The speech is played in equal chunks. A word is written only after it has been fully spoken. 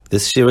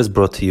This year is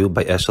brought to you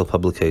by Eshel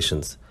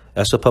Publications.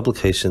 Eshel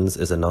Publications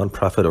is a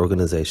non-profit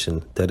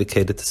organization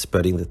dedicated to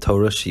spreading the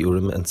Torah,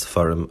 Shiurim, and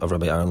Sefarim of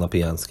Rabbi Aaron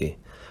Lopiansky.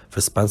 For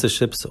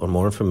sponsorships or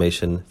more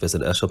information,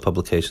 visit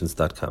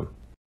eshelpublications.com.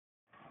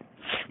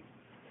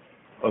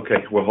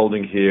 Okay, we're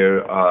holding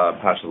here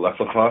Pasha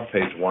Lecha,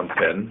 page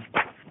 110.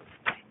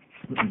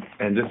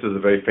 And this is a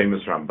very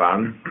famous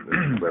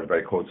Ramban, where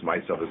everybody quotes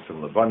myself as Sim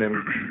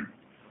Lebanim.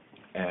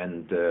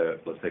 And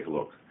let's take a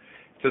look.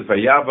 It says,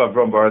 Vayav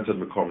Avram Ba'aretz ad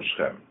Mekom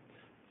Shechem.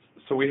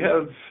 So we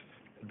have,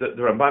 the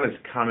Ramban is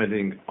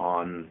commenting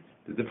on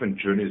the different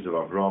journeys of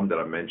Avram that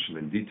I mentioned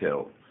in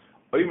detail.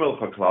 Oyimel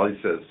Chaklali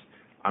says,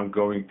 I'm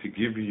going to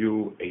give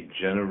you a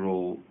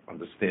general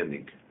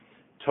understanding.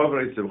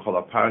 Understand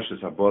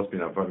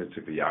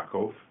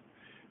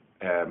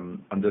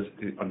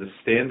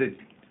it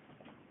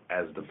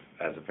as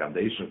a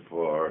foundation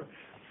for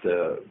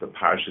the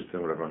parashas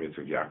of Avram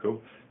Yitzchak Yaakov.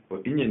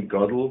 But Inyan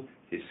Gadol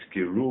is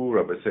Kiru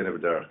Rabbi Seina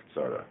B'derech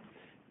Tzara.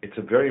 It's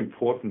a very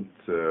important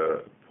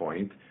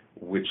point,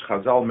 which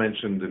Chazal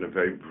mentioned in a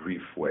very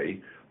brief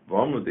way.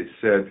 They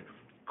said,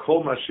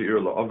 Kol ma she'ir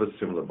la'avos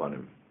sim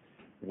lebanim.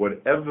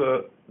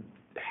 Whatever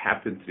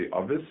happened to the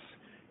Avis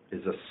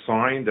is a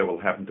sign that will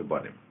happen to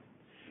Banim.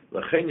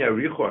 That's why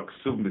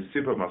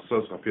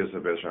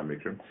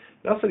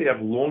you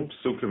have long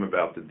psukim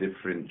about the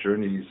different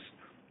journeys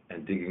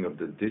and digging of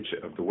the ditch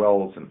of the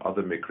wells and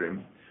other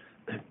mikrim.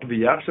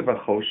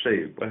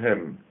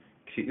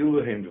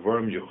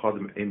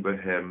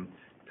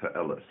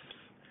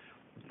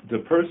 The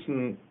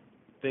person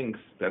thinks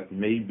that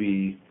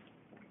maybe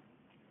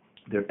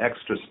they're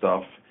extra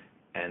stuff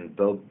and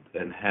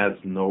has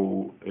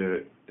no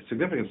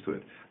significance to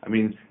it. I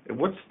mean,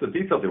 what's the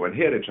detail? They went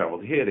here, they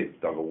traveled here, they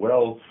dug a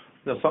well.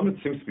 Now, some of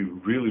it seems to be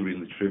really,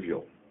 really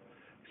trivial.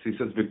 So he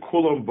says,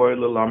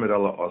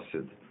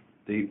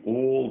 they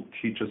all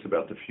teach us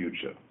about the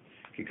future.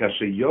 Because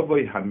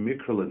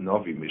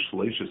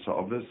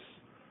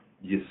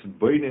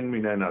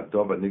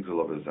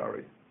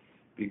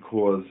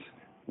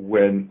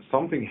when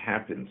something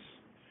happens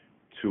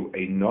to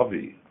a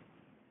Navi,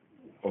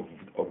 of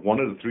one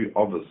of the three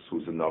of us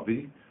who's a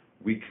Navi,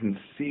 we can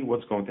see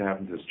what's going to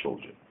happen to his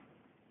children.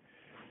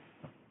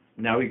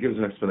 Now he gives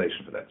an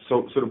explanation for that.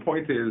 So the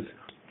point is,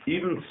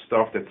 even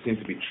stuff that seemed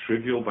to be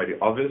trivial by the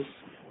others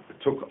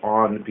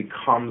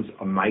becomes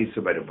a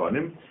Maisa by the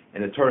Banim,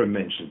 and the Torah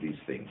mentioned these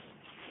things.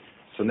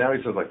 So now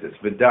he says like this: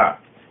 V'da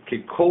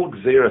ki kol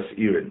gzeras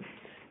irin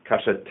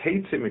kasha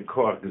teitze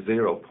mikoach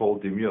gzera pol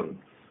dimyon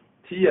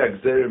tia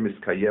gzera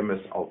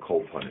miskayemes al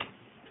kol panim.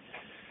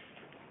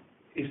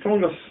 He's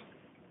telling us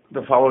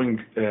the following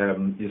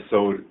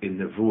Yesod in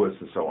Nevuas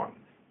and so on.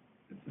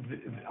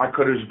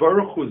 HaKadosh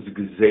Baruch Hu's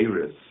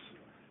Gezeres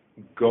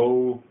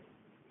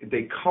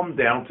they come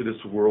down to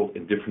this world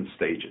in different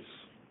stages.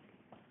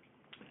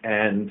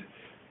 And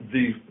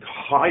the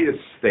highest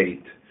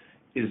state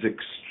is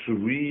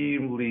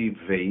extremely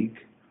vague,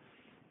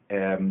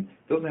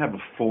 doesn't have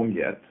a form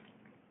yet,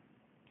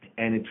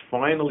 and it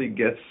finally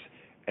gets,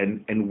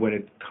 and when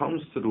it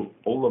comes to the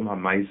Olam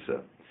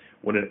HaMaisa,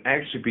 when it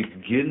actually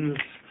begins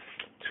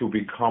to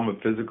become a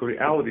physical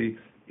reality,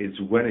 is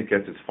when it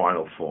gets its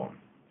final form.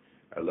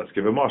 Let's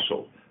give a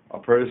mashal. A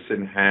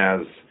person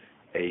has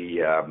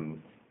he has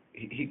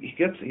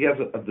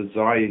a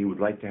desire. He would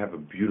like to have a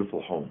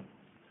beautiful home.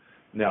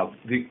 Now,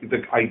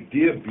 the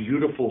idea of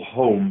beautiful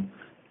home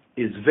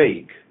is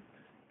vague,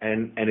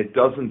 and it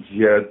doesn't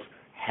yet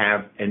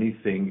have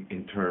anything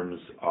in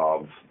terms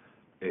of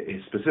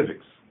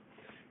specifics.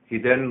 He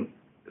then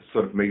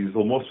sort of makes it a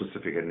little more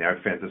specific, and now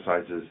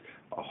fantasizes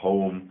a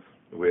home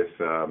with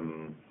a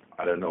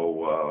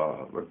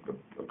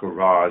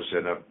garage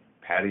and a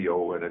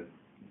patio and a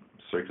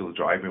circular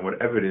driveway,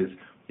 whatever it is.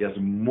 He has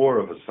more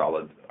of a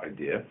solid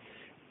idea.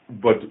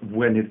 But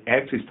when it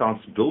actually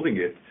starts building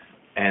it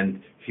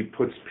and he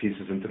puts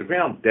pieces into the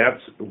ground,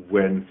 that's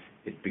when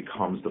it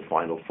becomes the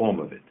final form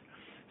of it.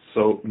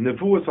 So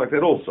Nevuah is like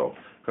that also.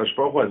 Kadosh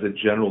Baruch Hu has a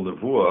general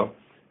Nevuah,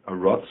 a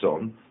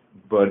Ratzon,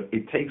 but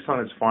it takes on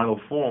its final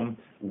form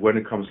when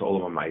it comes to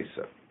Olam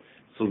HaMaisa.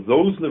 So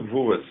those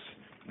Nevuahs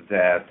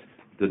that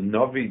the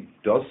Navi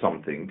does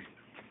something,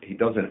 he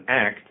does an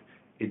act,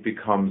 it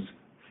becomes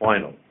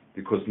final,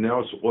 because now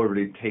it's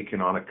already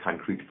taken on a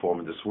concrete form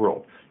in this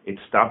world. It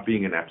stopped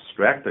being an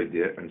abstract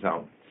idea and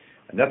now,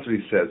 and that's what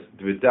he says.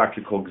 Dvidak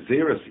called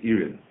Gzeras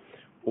Irin,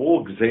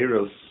 all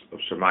Gzeras of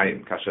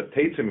Shemayim, Kasha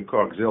Teitzim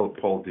Mikor Gzel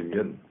Paul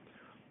Dimyon.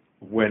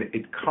 When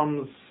it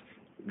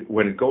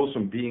goes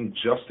from being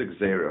just a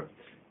Gzera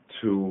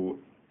to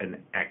an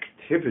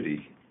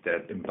activity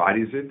that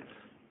embodies it,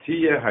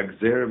 Tia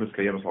HaGzera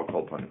Miskayemes Al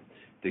Kol Panim.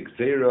 The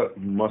Gzera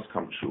must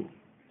come true.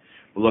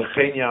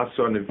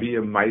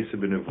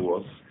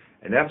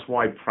 And that's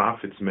why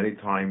prophets many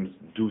times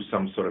do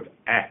some sort of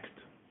act.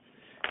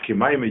 It's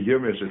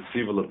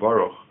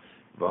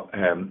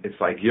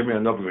like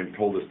Yirmiyah Navi when he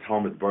told his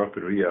Talmud Baruch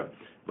B'Riyah,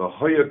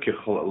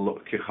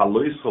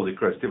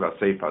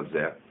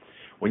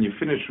 when you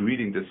finish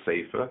reading this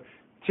sefer,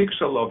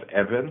 Tikshal of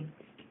Evan,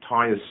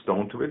 tie a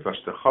stone to it,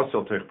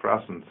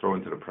 and throw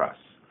into the press.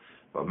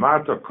 But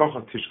Marta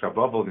kocha tishka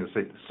bavel, and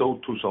say, so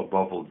too shall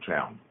bavel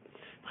drown.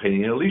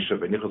 Elisha,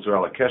 ben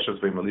Israel Akeshes,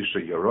 ben Elisha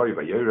Yoroi,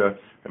 Vayera,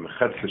 and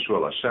Mechet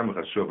Cheshuel Hashem,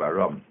 Cheshuel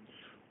Baram.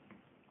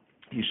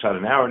 He shot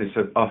an arrow and he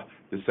said,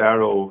 this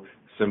arrow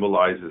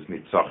symbolizes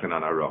Nitzachin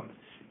on Aram.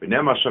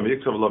 V'nem Hashem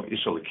yiktav lov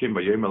isha lekim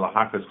v'yom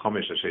lahakas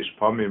chomesh hashesh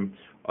pamim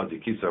ad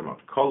yikisar mat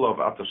kolov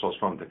ata shal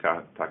shvam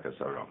takas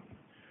Aram.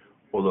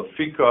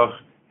 Ulefikach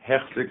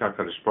hechzik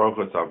HaKadosh Baruch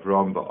Hu et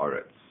Avram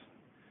ba'aretz.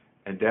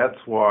 And that's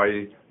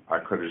why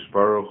HaKadosh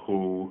Baruch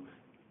Hu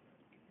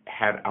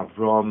had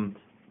Avram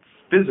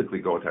physically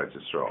go to Eretz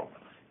Yisrael,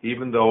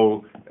 even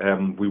though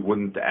we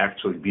wouldn't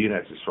actually be in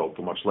Eretz Yisrael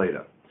too much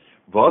later.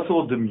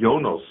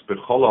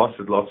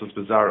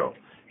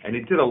 And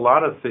he did a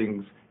lot of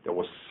things that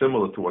were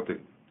similar to what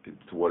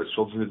his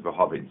children did.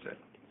 Said.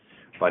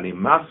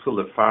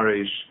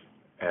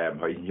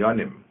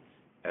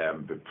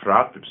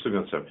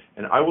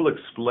 And I will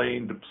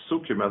explain the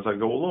psukim as I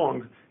go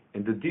along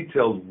in the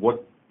details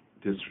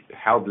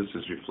how this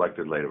is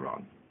reflected later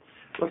on.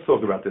 Let's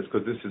talk about this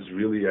because this is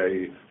really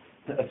a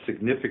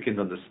significant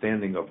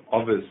understanding of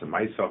Avos and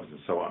Maisavos and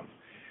so on.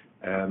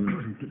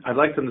 I'd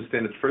like to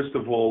understand it first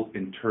of all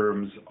in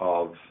terms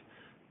of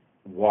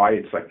why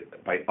it's like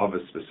by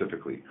Avos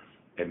specifically.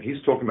 And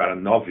he's talking about a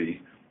Navi,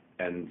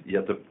 and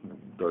yet the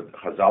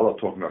Chazal are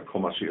talking about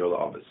Kol Mashiach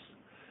Avos.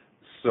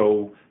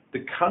 So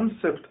the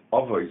concept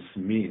Avos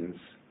means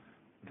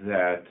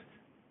that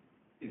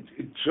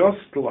it's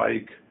just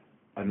like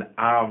an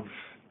Av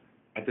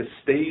at the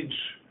stage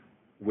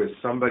where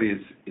somebody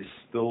is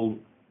still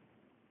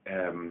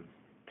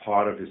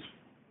part of his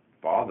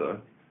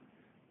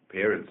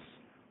parents.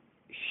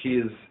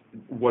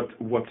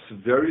 What's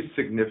very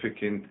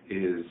significant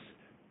is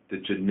the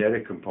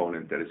genetic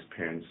component that his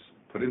parents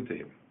put into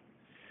him.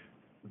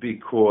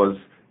 Because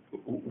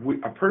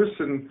for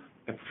instance,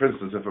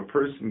 if a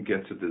person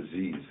gets a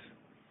disease,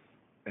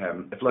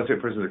 if let's say a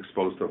person is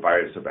exposed to a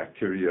virus or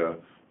bacteria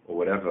or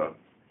whatever,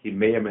 he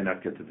may or may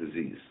not get the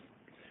disease.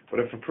 But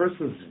if a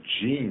person's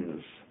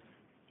genes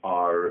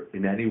are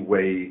in any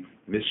way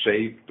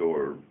misshaped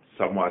or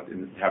somewhat,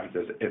 if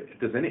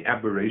there's any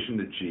aberration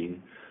in the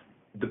gene,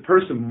 the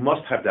person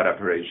must have that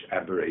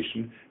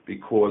aberration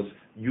because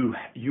you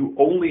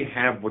only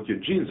have what your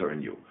genes are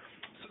in you.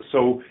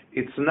 So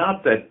it's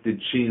not that the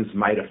genes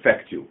might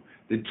affect you.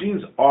 The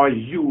genes are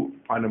you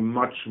on a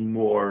much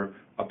more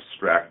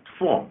abstract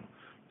form.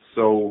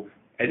 So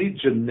any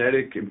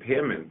genetic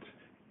impairment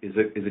is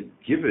a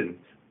given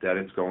that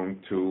it's going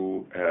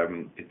to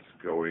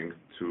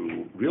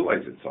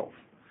realize itself.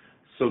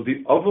 So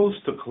the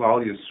avos to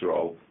Klal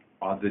Yisrael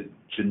are the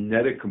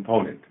genetic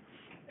component.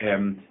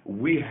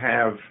 We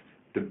have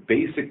the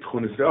basic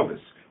tchunas avos.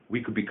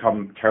 We could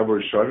become terrible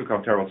Rishonim, we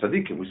become terrible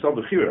tzaddikim. We saw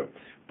bechira.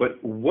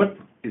 But what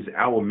is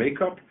our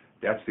makeup?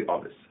 That's the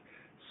avos.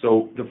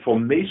 So the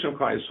formation of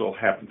Klal Yisrael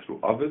happened through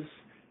avos,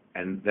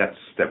 and that's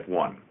step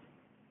one.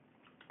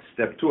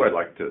 Step two, I'd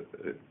like to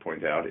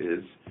point out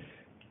is,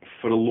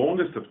 for the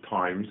longest of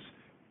times,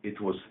 it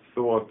was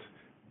thought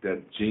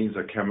that genes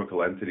are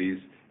chemical entities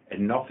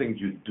and nothing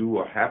you do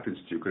or happens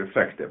to you could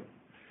affect them.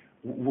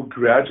 We're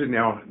gradually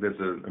now, there's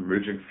an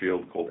emerging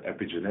field called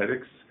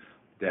epigenetics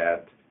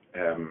that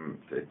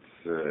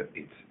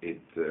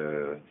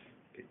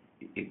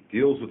it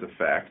deals with the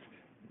fact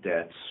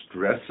that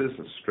stresses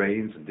and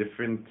strains and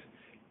different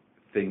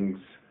things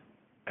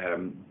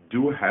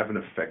do have an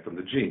effect on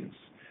the genes.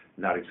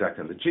 Not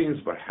exactly on the genes,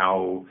 but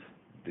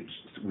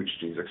which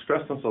genes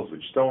express themselves,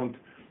 which don't.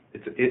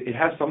 It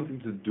has something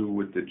to do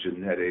with the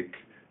genetic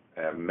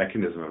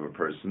mechanism of a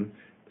person.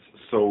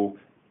 So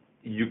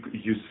you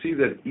see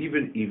that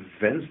even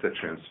events that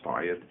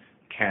transpired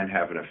can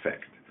have an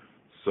effect.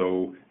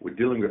 So we're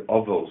dealing with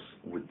ovals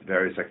with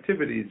various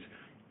activities.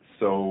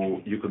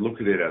 So you could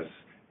look at it as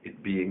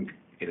it being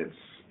in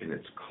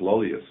its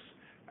collius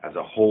as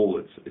a whole.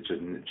 It's a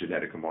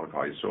genetic component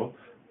of Yisrael,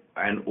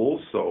 and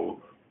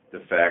also the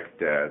fact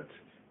that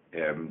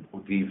the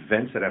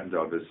events that happen to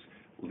others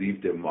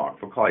leave their mark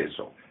for Klal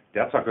Yisrael.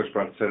 That's how HaKadosh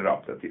Baruch Hu set it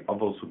up, that the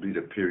avos would be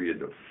the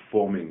period of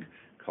forming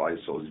Klal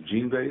Yisrael's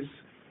gene base,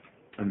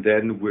 and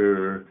then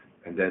we're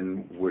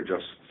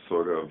just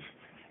sort of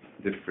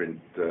different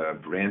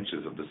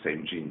branches of the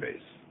same gene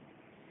base.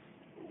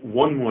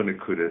 One more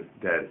nekuda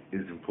that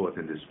is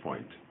important at this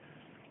point.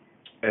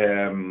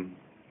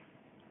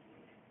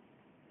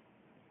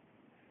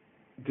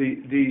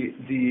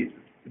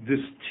 This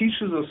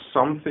teaches us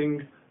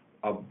something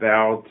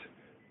about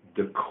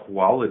the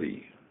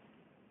quality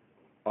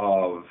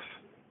of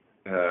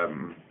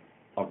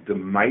the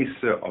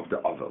Maisa of the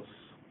others.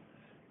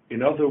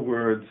 In other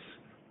words,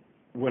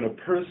 when a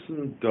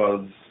person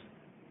does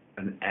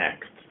an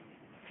act,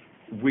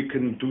 we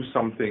can do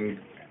something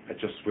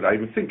just without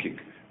even thinking.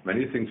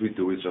 Many things we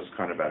do is just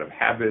kind of out of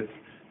habit,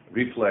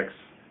 reflex,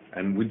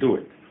 and we do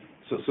it.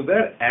 So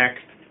that act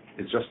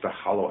is just a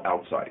hollow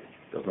outside.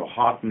 There's no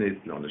heart in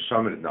it, no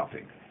neshama in it,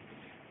 nothing.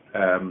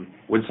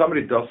 When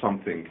somebody does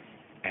something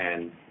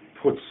and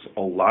puts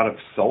a lot of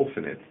self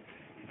in it,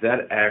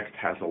 that act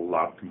has a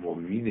lot more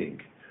meaning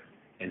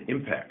and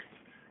impact.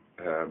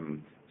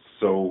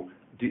 So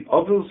the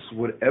others,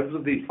 whatever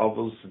the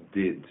others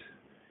did,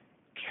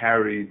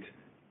 carried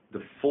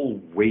the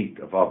full weight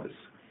of others.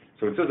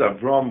 So it says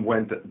Avram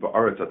went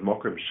ba'aretz at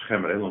Mokem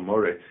Shechem Elam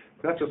More.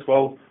 That's just,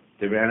 well,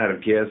 they ran out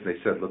of gas and they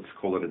said, let's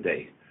call it a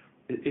day.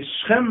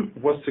 Shechem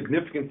was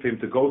significant for him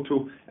to go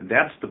to, and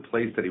that's the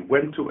place that he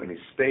went to, and he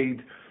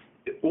stayed.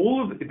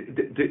 All of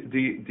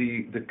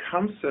the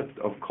concept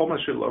of Kol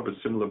Mashir Lo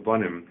B'Sim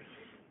Lebanim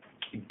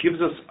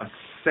gives us a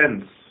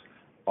sense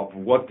of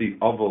what the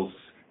others,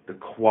 the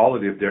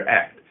quality of their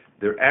act.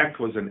 Their act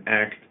was an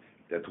act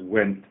that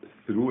went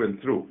through and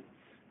through.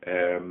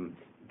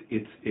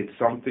 It's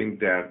something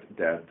that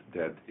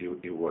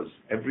it was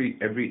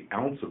every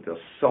ounce of their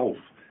self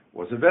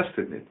was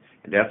invested in it,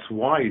 and that's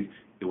why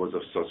it was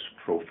of such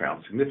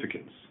profound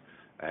significance.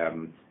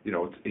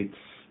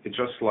 It's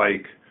just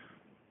like,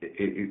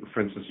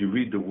 for instance, you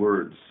read the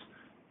words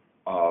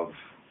of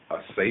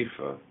a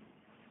sefer,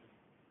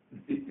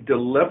 the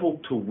level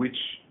to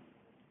which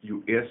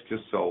you ask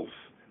yourself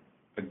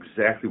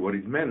exactly what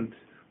it meant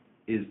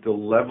is the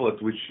level at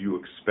which you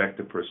expect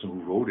the person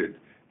who wrote it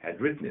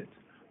had written it.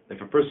 If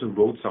a person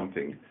wrote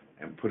something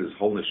and put his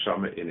whole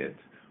neshama in it,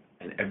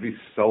 and every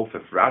self,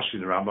 if Rashi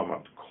and Rambam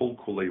are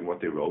calculating what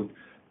they wrote,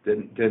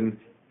 then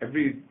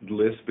every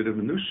last bit of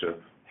minutia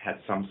had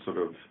some sort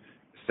of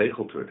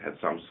seichel to it, had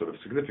some sort of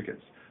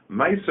significance.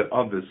 Ma'aser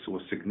Avos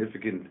was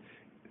significant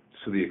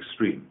to the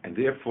extreme, and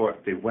therefore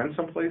they went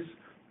someplace.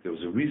 There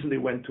was a reason they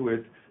went to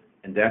it,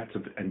 and that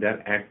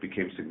act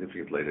became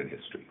significant later in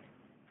history.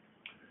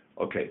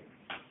 Okay,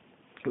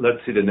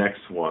 let's see the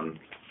next one.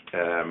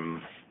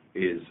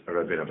 Is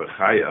Rabbeinu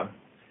Bechaya,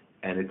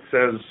 and it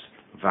says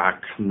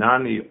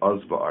Va'knani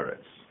oz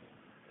ba'aretz.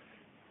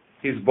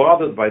 He's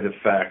bothered by the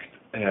fact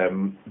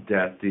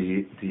that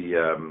is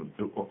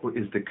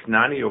the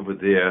Knani over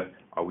there.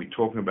 Are we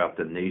talking about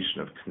the nation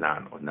of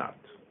Canaan or not?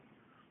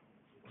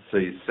 So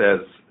he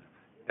says,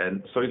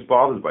 and so he's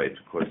bothered by it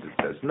because it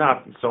says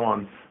not, and so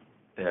on.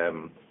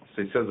 So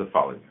he says the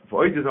following: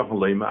 Rabbeinu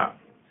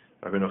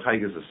Bechaya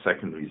gives a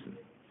second reason.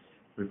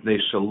 It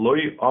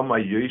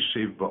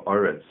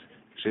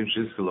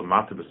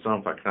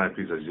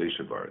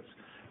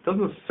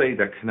doesn't say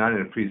that Canaan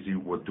and Perizi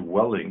were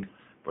dwelling,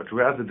 but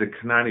rather the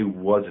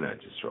Canaan was in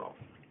Eretz Yisrael.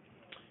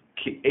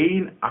 Ki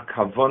ein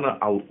akavana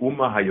al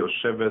umma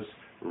hayosheves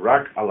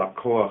rak al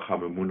hakoach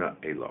hamemuna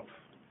elav.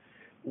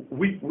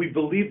 We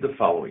believe the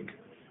following: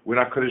 when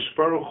HaKadosh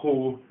Baruch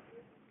Hu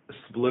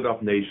split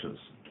up nations,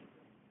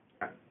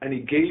 and He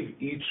gave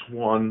each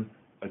one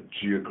a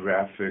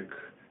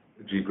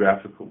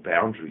geographical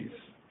boundaries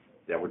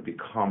that would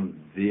become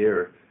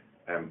their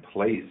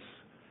place,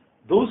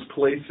 those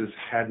places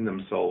had in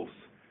themselves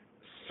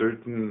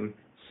certain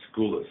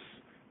skulas,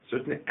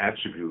 certain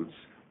attributes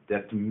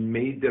that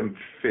made them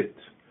fit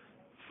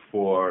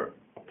for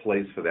a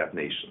place for that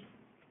nation.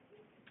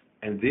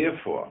 And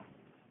therefore,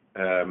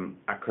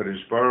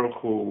 HaKadosh Baruch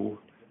Hu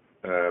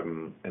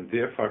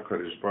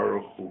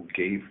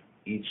gave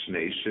each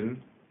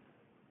nation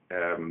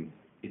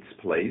its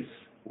place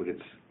with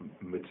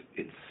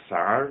its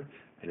sar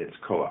and its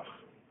koach.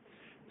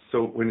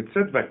 So when it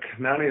said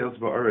Va'knani oz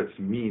ba'aretz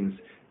means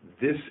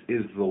this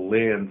is the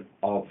land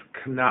of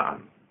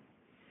Canaan.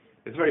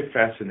 It's very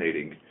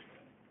fascinating.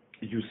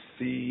 You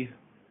see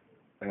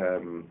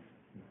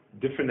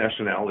different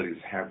nationalities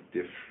have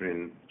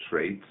different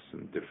traits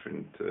and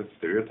different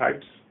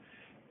stereotypes,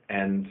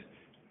 and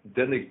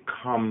then they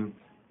come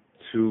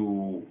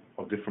to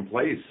a different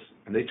place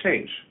and they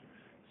change.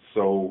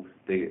 So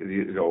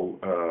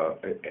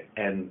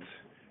and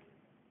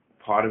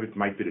part of it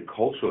might be the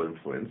cultural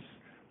influence,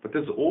 but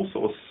there's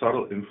also a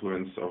subtle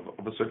influence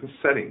of a certain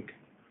setting: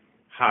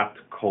 hot,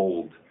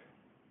 cold,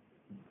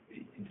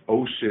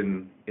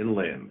 ocean,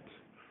 inland,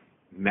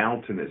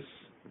 mountainous,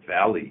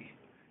 valley,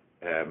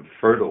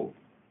 fertile,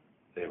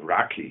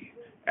 rocky,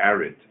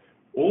 arid.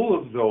 All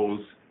of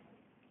those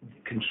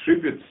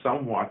contribute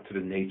somewhat to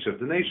the nature of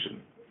the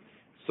nation.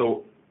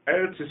 So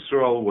Eretz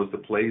Yisrael was the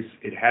place.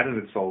 It had in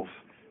itself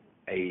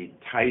a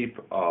type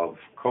of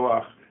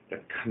koach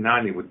that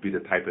Kanani would be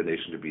the type of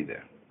nation to be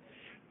there.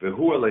 You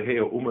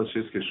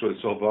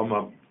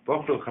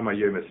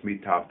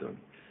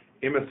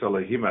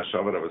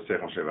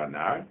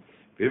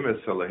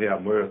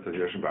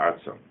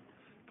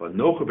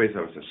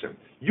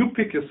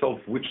pick yourself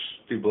which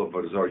people of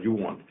Azar you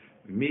want.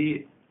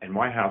 Me and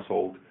my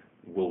household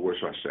will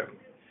worship Hashem.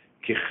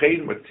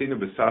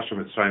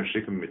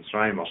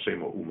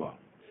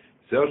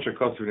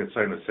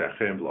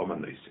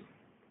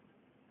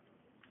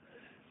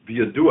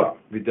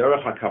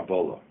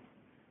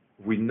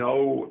 We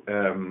know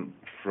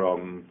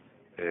from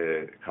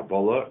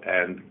Kabbalah,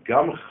 and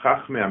Gam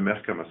Chachmei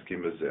HaMechka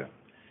Maskim B'zeh,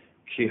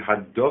 Ki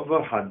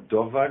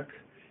Hadovak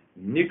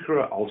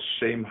Nikra Al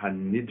Shem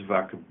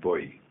HaNidvak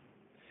Boi.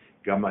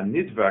 Gam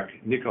HaNidvak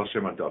Nikra Al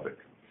Shem HaDovak.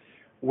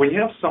 When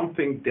you have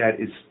something that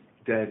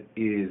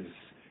is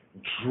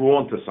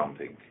drawn to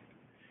something,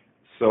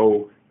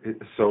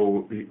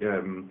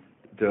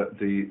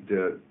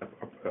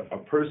 a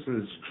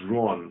person is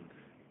drawn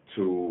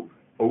to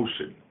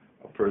ocean.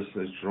 a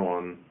person is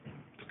drawn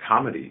to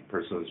comedy, a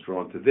person is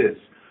drawn to this.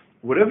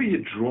 Whatever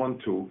you're drawn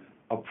to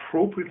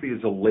appropriately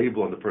is a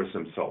label on the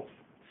person himself.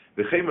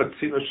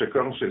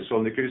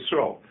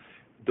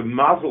 The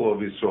mazel of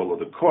Yisrael, or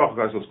the koach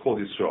guys, was called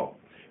Yisrael.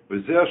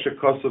 V'zeh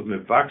shekosov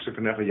mevak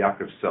shekenecha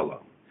Yaakov Sela.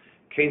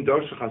 Kein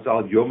dorshe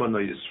Chazal Yomano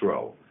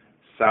Yisrael.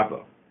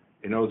 Saba.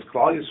 You know, it's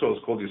Klal Yisrael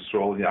is called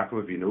Yisrael and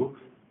Yaakov Avinu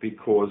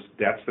because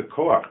that's the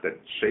koach that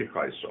shaped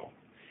Yisrael.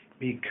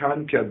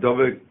 Mikan ki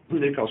adovek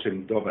nikal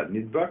shem dovak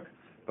nidbak,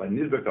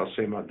 v'nidbak al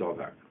shem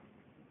adovak.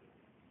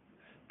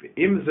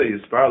 V'im ze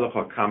yispar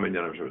lecha kam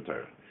inyan of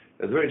HaTorah.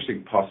 There's a very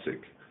interesting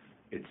pasuk.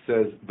 It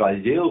says,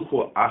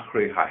 Vayelchu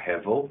achrei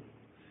hahevel,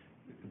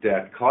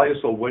 that Klal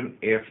Yisrael went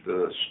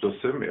after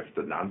shtusim,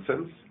 after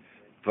nonsense,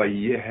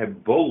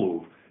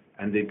 Vayehebolu,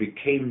 and they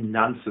became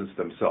nonsense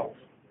themselves.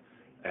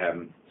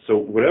 So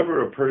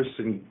whatever a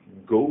person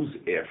goes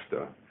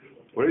after,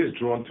 what he's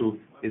drawn to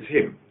is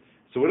him.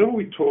 So whenever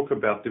we talk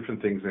about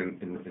different things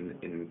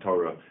in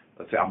Torah,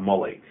 let's say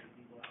Amalek.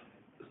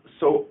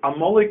 So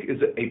Amalek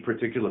is a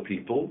particular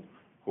people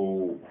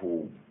who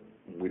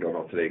we don't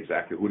know today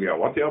exactly who they are,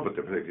 what they are, but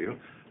they're particular.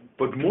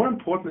 But more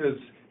important is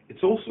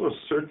it's also a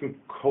certain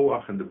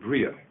koach in the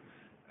bria.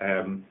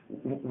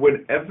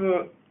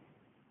 Whenever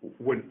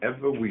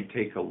we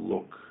take a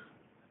look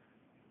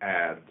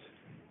at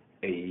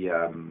a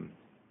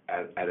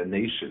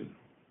nation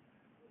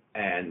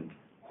and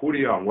who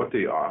they are and what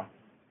they are,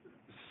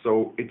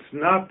 so it's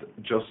not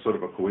just sort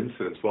of a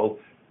coincidence. Well,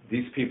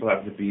 these people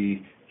happen to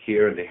be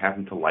here and they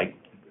happen to like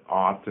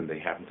art and they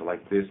happen to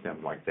like this and they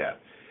happen to like that.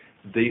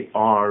 They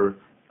are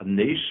a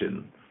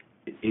nation.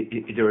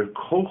 There are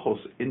kohos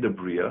in the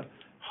bria,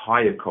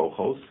 higher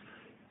kohos,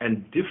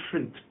 and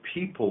different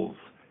peoples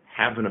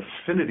have an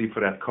affinity for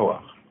that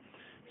koach.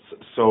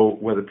 So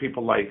whether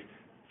people like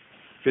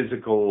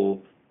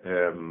physical,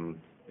 let's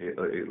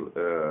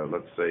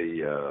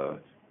say,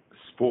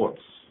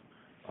 sports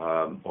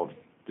of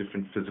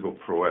different physical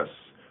prowess,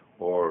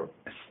 or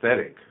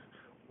aesthetic,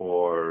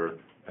 or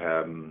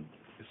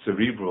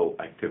cerebral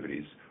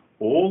activities,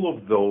 all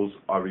of those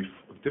are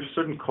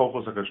certain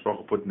kohos HaKadosh Baruch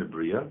Hu put in the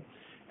bria,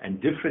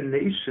 and different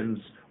nations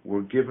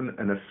were given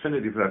an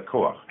affinity for that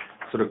koach.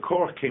 So the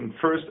koach came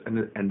first, and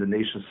the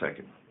nation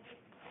second.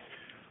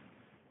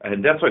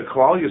 And that's why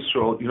Klal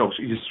Yisrael,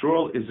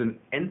 Yisrael is an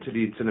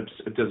entity.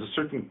 There's a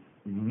certain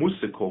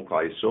musik called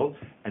Klal Yisrael,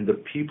 and the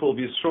people of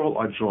Yisrael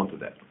are drawn to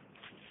that.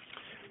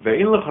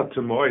 Ve'in lecha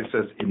temoy, it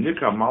says, Im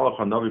nikra malach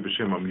hanavi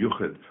b'shem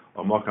ha'miyuched,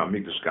 or malach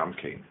ha'mikdash gam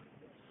kein.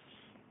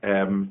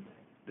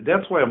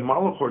 That's why a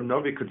malach or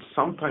navi could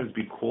sometimes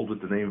be called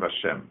with the name of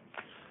Hashem.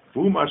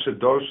 You find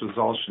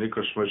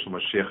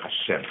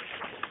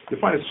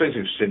it strange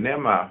in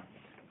Shenema,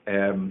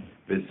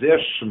 V'zeh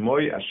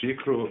shmoy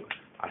ashikru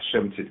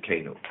Hashem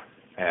tzidkenu.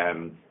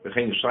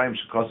 V'chein Yisrael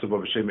shekosov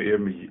b'shem me'ir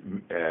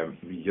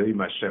miyoyim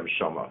Hashem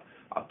shama.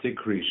 Al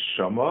tikri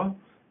shama,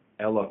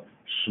 ela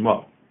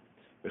shma.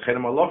 V'chein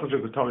ha'malachim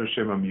shekotam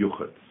Hashem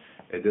ha'miyuchet.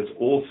 There's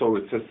also,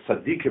 it says,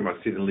 tzadikim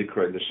asid and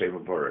likra in the Shem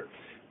HaBorah.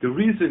 The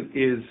reason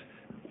is,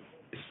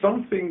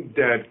 something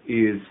that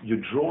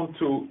you're drawn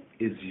to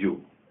is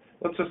you.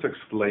 Let's just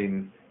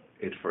explain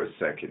it for a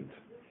second.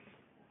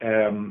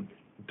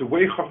 The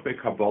way Chachmei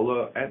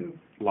Kabbalah and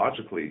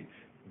logically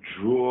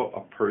draw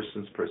a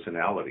person's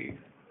personality,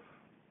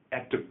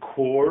 at the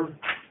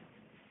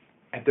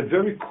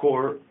very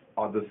core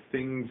are the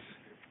things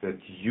that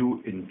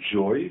you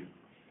enjoy,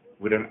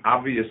 with an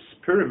obvious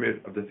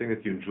pyramid of the thing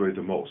that you enjoy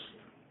the most.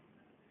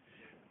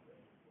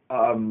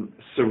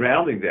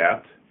 Surrounding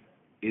that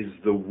is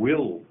the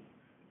will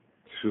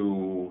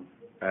to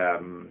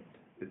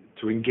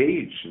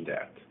engage in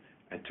that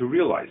and to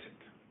realize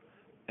it,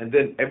 and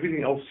then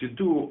everything else you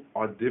do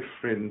are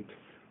different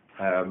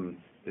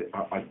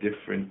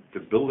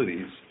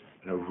abilities,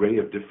 an array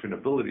of different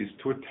abilities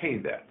to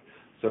attain that.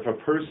 So if a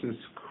person is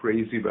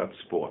crazy about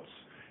sports,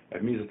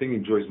 that means the thing he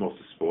enjoys most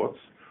is sports,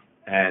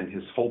 and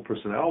his whole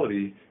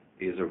personality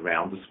is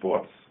around the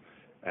sports,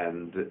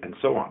 and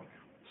so on.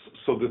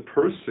 So the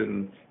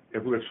person,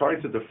 if we were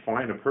trying to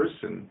define a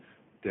person,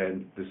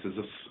 then this is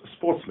a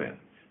sportsman.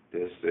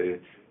 There's a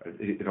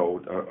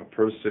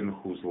person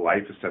whose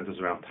life is centered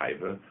around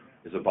taiva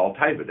is a Baal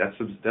taiva. That's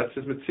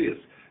his mitzias.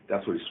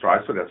 That's what he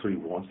strives for. That's what he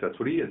wants. That's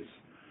what he is.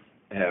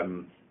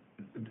 And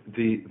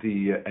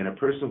a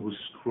person who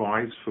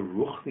strives for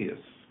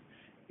ruchnius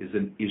is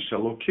an ish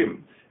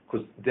elokim,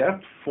 because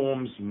that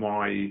forms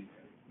my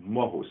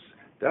mohus.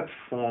 That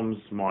forms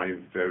my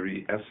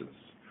very essence.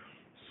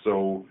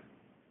 So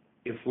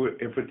if we're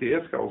to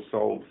ask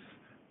ourselves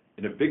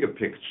in a bigger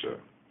picture,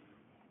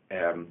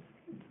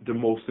 the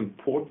most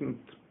important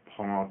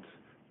part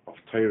of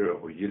Torah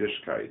or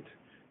Yiddishkeit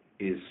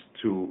is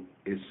to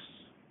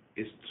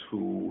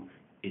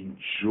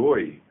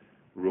enjoy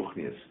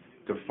ruchnius,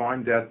 to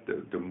find that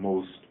the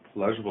most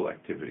pleasurable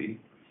activity,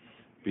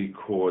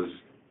 because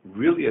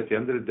really at the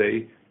end of the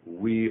day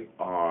we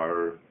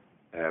are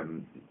I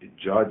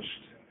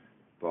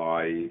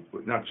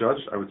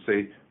would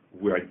say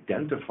we're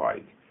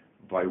identified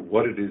by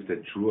what it is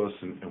that drew us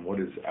and what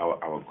is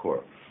our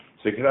core.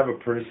 So you could have a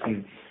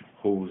person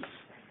who's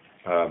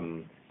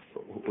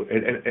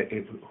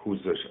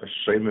who's a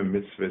shema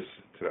mitzvahs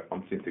to the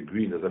umpteenth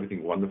degree, does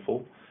everything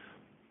wonderful,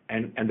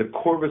 and the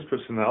core of his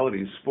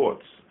personality is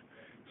sports.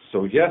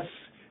 So yes,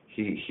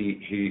 the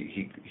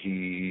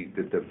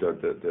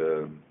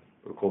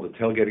we call the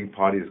tailgating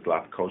party is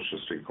glatt kosher,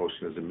 strict kosher.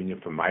 There's a minyan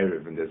for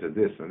Ma'ariv, and there's a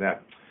this and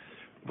that.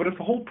 But if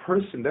the whole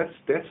person, that's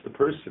the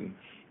person,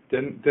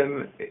 then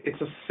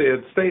it's a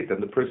sad state.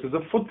 Then the person is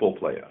a football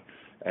player.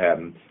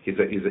 He's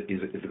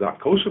a glatt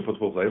kosher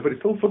football player, but he's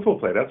still a football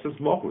player. That's his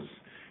mohus,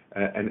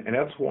 and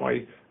that's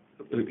why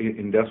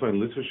in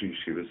literature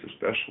yeshivas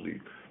especially,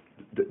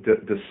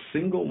 the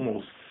single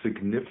most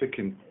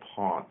significant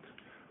part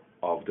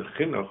of the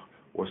chinuch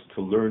was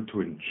to learn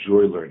to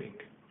enjoy learning.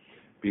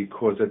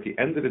 Because at the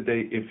end of the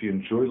day, if you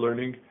enjoy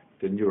learning,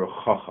 then you're a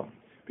chacham,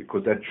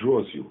 because that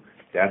draws you.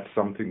 That's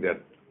something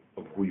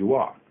of who you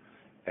are.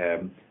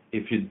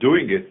 If you're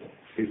doing it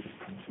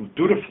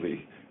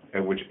dutifully,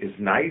 which is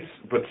nice,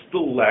 but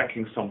still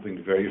lacking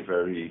something very,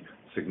 very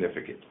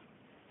significant.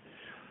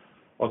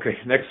 Okay,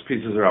 next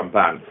piece is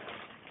Ramban.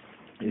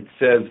 It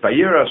says,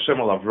 Vayera Hashem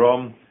al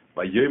Avram,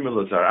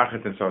 Vayomer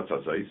Zarachet and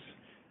Sartzazos,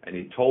 and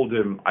he told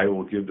him, I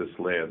will give this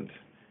land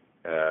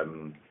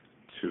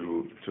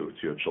to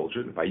your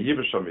children.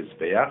 Vayivasham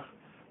Mizbeach,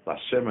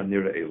 Lashem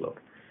Anira Elo.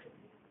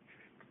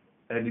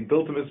 And he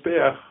built a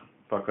Mizbeach,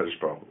 Bakadosh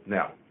Baruch Hu.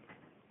 Now,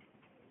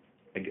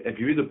 if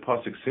you read the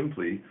pasuk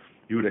simply,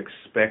 you would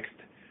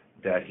expect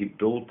that he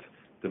built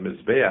the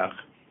Mizbeach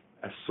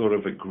as sort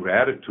of a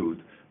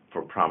gratitude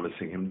for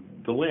promising him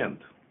the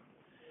land.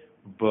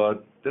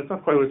 But that's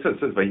not quite what it says.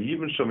 It says,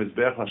 Vayivasham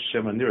Mizbeach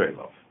Lashem Anira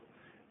Elo.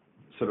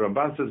 So the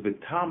Ramban says,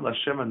 V'tam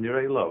Lashem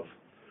Anira Elo.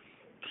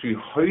 Ki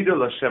hoida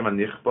Lashem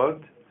Anichbad,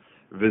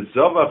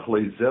 V'zavach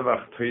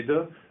le'zevach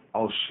toida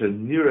al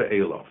shenira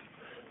Elo.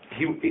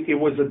 It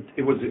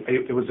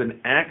was an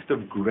act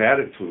of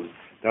gratitude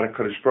that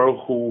HaKadosh Baruch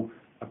Hu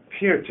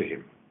appeared to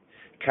him.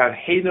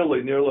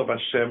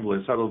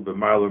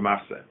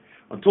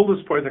 Until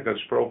this point,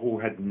 HaKadosh Baruch Hu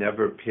had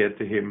never appeared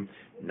to him,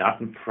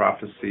 not in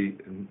prophecy,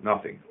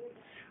 nothing.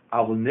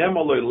 So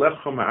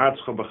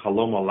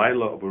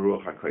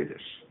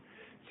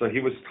he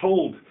was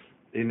told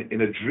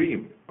in a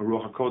dream, a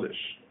Ruach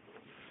HaKodesh,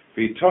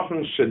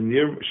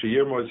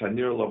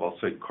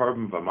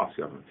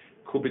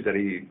 could be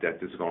that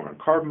this is going on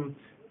carbon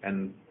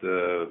and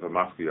the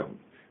Vamaskiyam.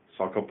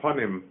 So upon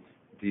him,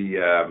 the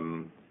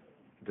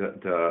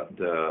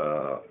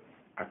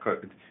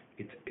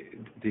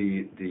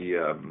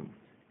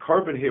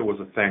carbon here was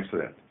a thanks for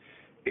that.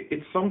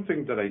 It's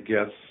something that I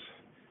guess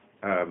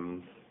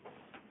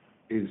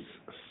is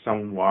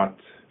somewhat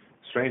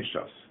strange to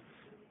us.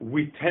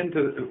 We tend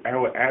to,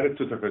 our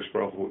attitude to HaKadosh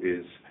Baruch Hu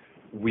is,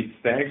 we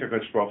thank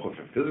HaKadosh Baruch Hu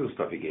for physical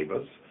stuff He gave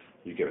us.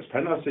 You gave us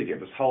penasa, you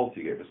gave us health,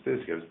 you gave us this,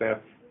 you gave us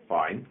that,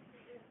 fine.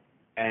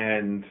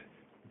 And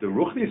the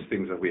ruchnius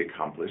things that we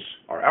accomplish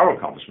are our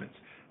accomplishments.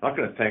 I'm not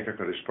going to thank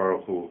HaKadosh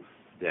Baruch Hu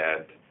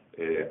that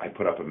I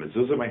put up a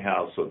mezuzah in my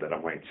house so that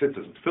I'm wearing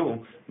tzitzis and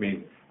tefillin. I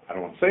mean, I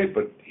don't want to say it,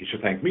 but He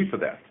should thank me for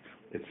that.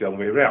 It's the other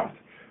way around.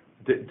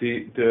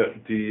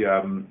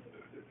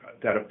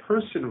 That a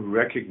person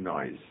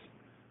recognize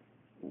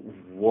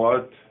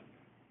what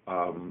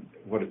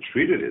a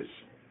treat it is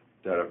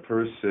that a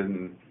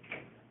person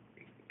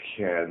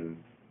can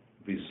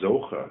be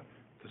zocha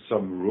to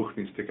some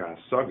ruchnistik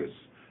hasagas.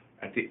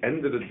 At the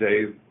end of the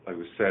day, like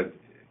we said,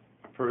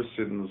 a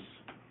person's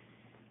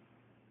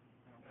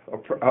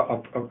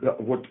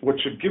what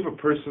should give a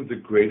person the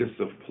greatest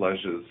of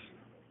pleasures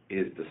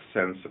is the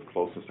sense of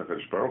closeness to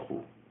HaKadosh Baruch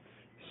Hu.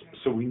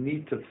 So we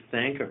need to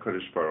thank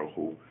HaKadosh Baruch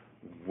Hu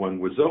when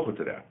we're zocha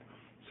to that.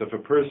 So if a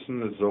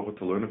person is zocha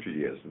to learn a few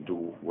years and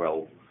do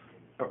well,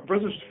 a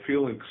person should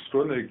feel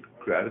extraordinary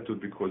gratitude,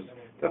 because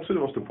that's the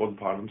most important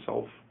part of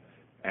himself,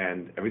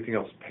 and everything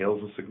else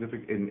pales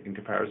in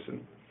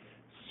comparison.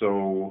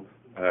 So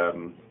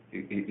Avram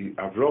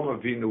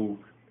Avinu,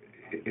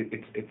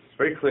 it's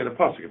very clear in the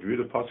pasuk. If you read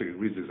the pasuk, it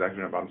reads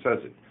exactly how Ramban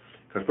says it.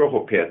 Because Baruch Hu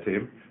appeared to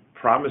him,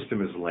 promised him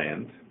his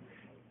land,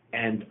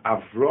 and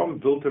Avram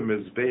built a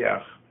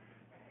mizbeach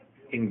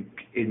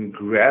in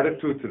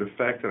gratitude to the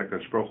fact that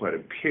HaKadosh Baruch Hu had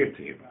appeared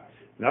to him,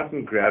 not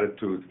in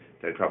gratitude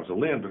that he promised the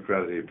land, but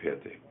rather that He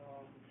appeared to him.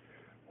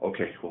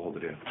 Okay, we'll hold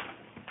it here.